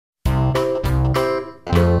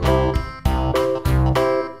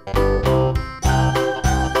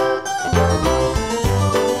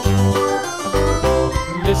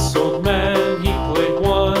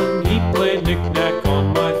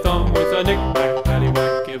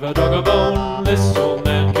dog a bone. This old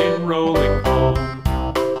man came rolling home.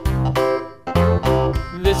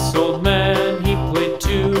 This old man, he played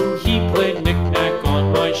too. He played knick-knack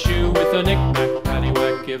on my shoe. With a knick-knack,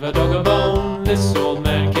 paddywhack, give a dog a bone. This old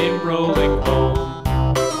man came rolling home.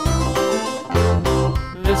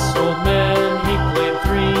 This old man, he played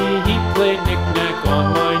three. He played knick-knack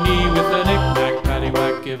on my knee. With a knick-knack,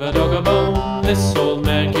 paddywhack, give a dog a bone. This old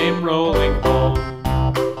man came rolling home.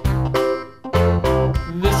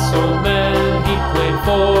 This old man, he played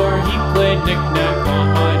four. He played knick-knack on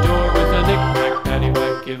my door. With a knick-knack,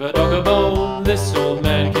 paddywhack, give a dog a bone. This old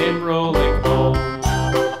man came rolling home.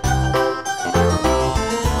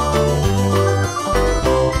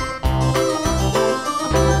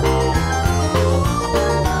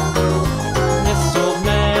 This old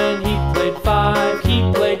man, he played five.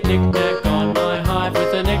 He played knick-knack on my hive.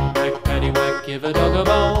 With a knick-knack, paddywhack, give a dog a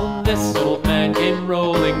bone. This old man came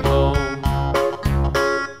rolling home.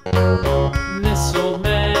 This old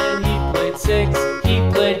man, he played six. He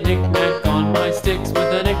played knick-knack on my sticks. With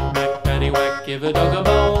a knick-knack, paddywhack, give a dog a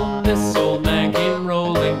bone. This old man came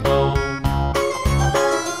rolling home.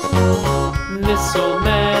 This old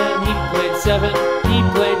man, he played seven. He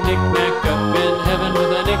played knick-knack up in heaven.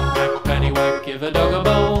 With a knick-knack, paddywhack, give a dog a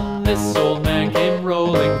bone. This old man came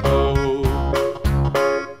rolling home.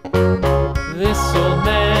 This old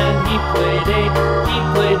man, he played eight. He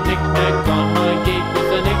played knick-knack on my gate.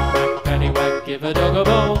 With a knick-knack, paddywhack, give a dog a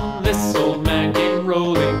bone. This old man came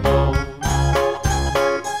rolling home.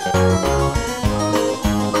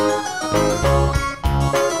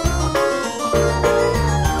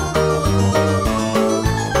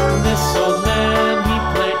 This old man, he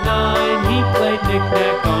played nine. He played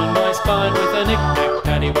knick-knack on my spine. With a knick-knack,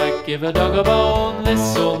 paddywhack, give a dog a bone.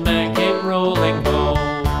 This old man came rolling home.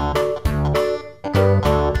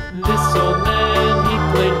 This old man, he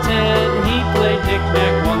played ten. He played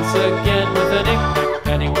knick-knack once again. With a knick-knack,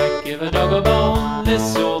 paddywhack, give a dog a bone.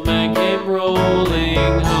 This old